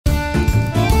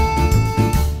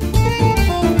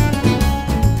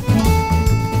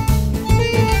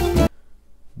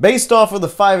Based off of the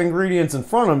 5 ingredients in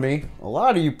front of me, a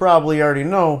lot of you probably already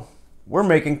know we're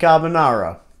making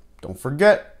carbonara. Don't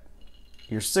forget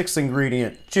your 6th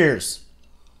ingredient. Cheers.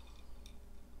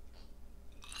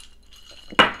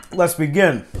 Let's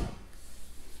begin.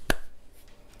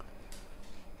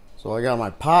 So I got my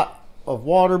pot of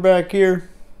water back here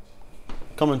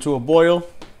coming to a boil,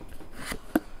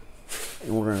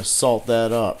 and we're going to salt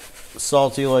that up.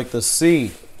 Salty like the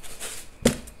sea.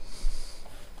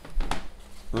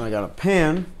 And I got a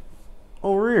pan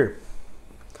over here.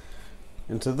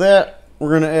 Into that, we're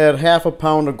going to add half a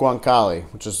pound of guanciale,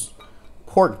 which is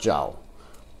pork jowl.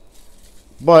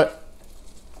 But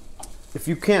if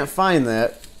you can't find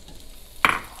that,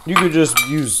 you could just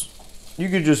use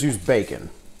bacon.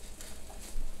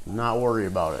 Not worry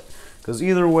about it, because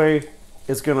either way,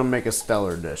 it's going to make a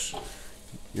stellar dish.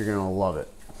 You're going to love it.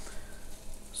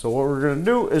 So what we're going to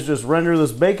do is just render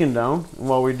this bacon down, and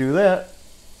while we do that,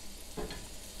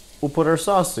 we'll put our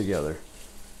sauce together.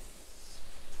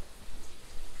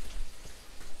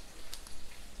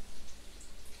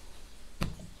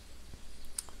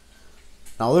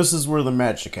 Now this is where the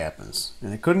magic happens,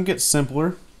 and it couldn't get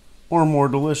simpler or more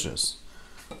delicious.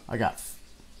 I got,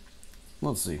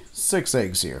 let's see, 6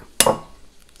 eggs here. I'm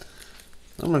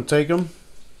going to take them,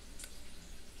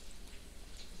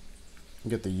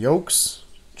 get the yolks,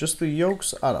 just the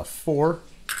yolks out of 4.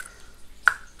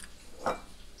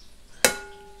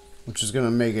 Which is going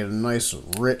to make it a nice,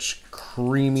 rich,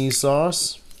 creamy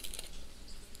sauce.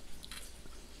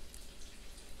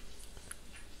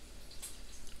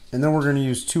 And then we're going to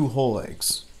use 2 whole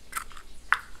eggs.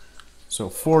 So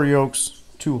 4 yolks,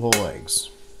 2 whole eggs.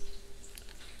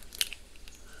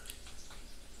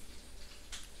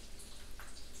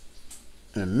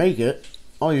 And to make it,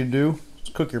 all you do is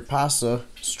cook your pasta,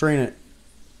 strain it,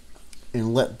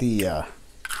 and let the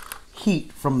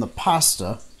heat from the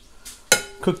pasta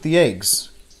cook the eggs.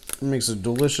 It makes a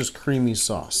delicious creamy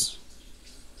sauce.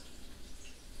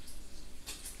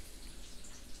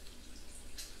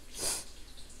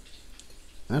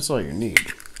 That's all you need.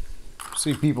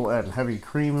 See people adding heavy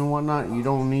cream and whatnot. You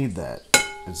don't need that.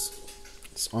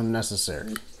 It's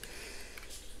unnecessary.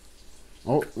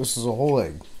 Oh, this is a whole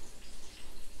egg.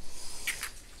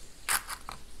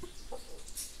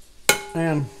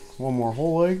 And one more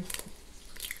whole egg.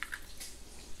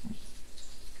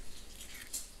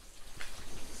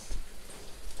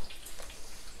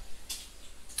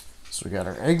 So we got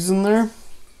our eggs in there.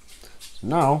 So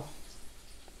now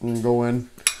I'm going to go in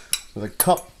with a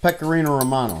cup pecorino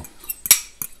romano,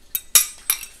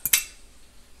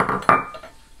 as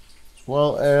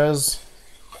well as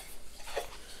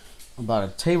about a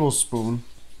tablespoon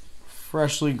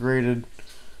freshly grated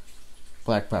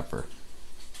black pepper.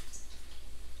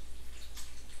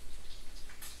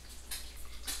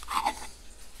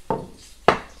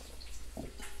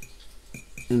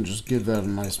 And just give that a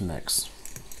nice mix.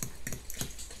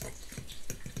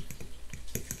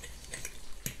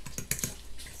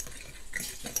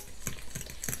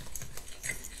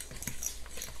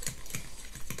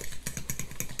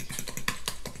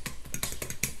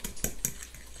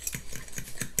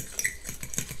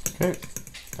 Okay,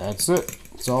 that's it.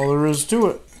 That's all there is to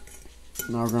it.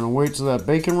 Now we're going to wait till that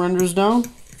bacon renders down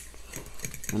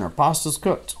and our pasta's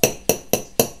cooked.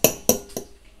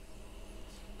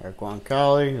 Our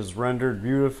guanciale is rendered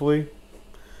beautifully.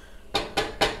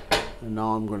 And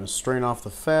now I'm going to strain off the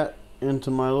fat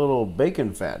into my little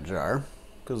bacon fat jar,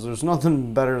 because there's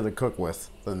nothing better to cook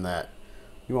with than that.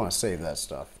 You want to save that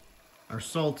stuff. Our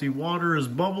salty water is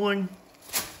bubbling,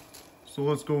 so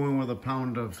let's go in with a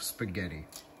pound of spaghetti.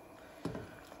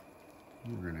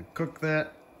 We're going to cook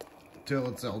that till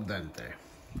it's al dente.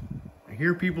 I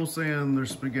hear people saying their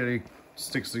spaghetti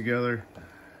sticks together.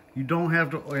 You don't have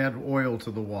to add oil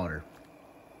to the water.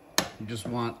 You just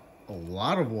want a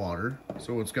lot of water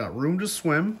so it's got room to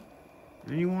swim,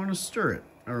 and you want to stir it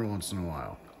every once in a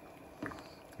while.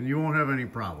 And you won't have any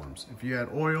problems. If you add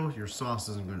oil, your sauce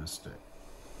isn't going to stick.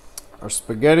 Our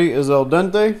spaghetti is al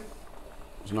dente,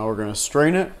 so now we're going to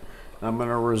strain it. I'm going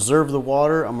to reserve the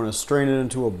water. I'm going to strain it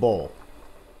into a bowl.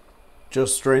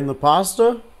 Just strain the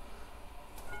pasta.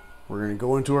 We're going to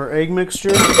go into our egg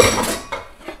mixture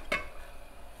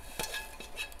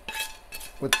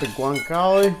with the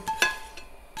guanciale.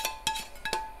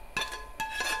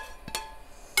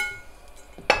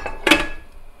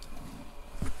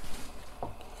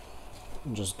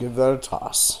 And just give that a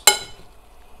toss.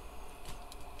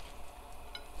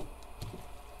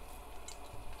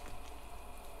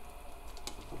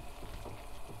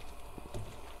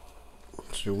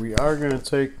 So we are going to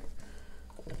take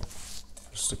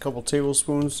just a couple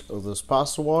tablespoons of this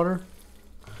pasta water,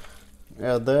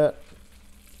 add that,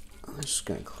 I'm just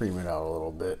going to cream it out a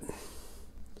little bit.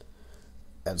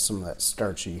 Add some of that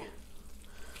starchy,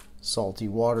 salty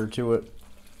water to it.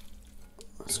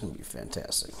 It's going to be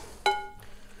fantastic.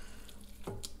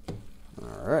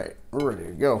 Alright, we're ready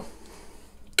to go.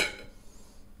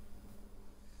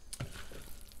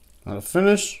 Now to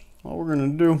finish, all we're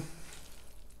going to do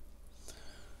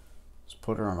is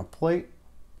put her on a plate.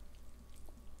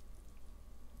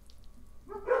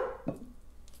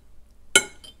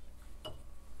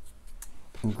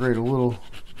 And grate a little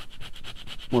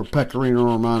more pecorino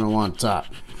romano on top.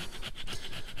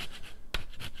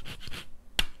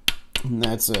 And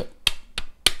that's it.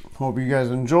 Hope you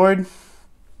guys enjoyed.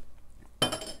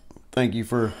 Thank you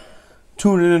for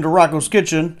tuning into Rocco's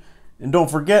Kitchen. And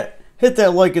don't forget, hit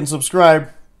that like and subscribe,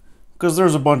 because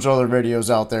there's a bunch of other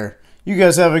videos out there. You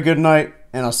guys have a good night,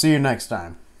 and I'll see you next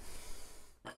time.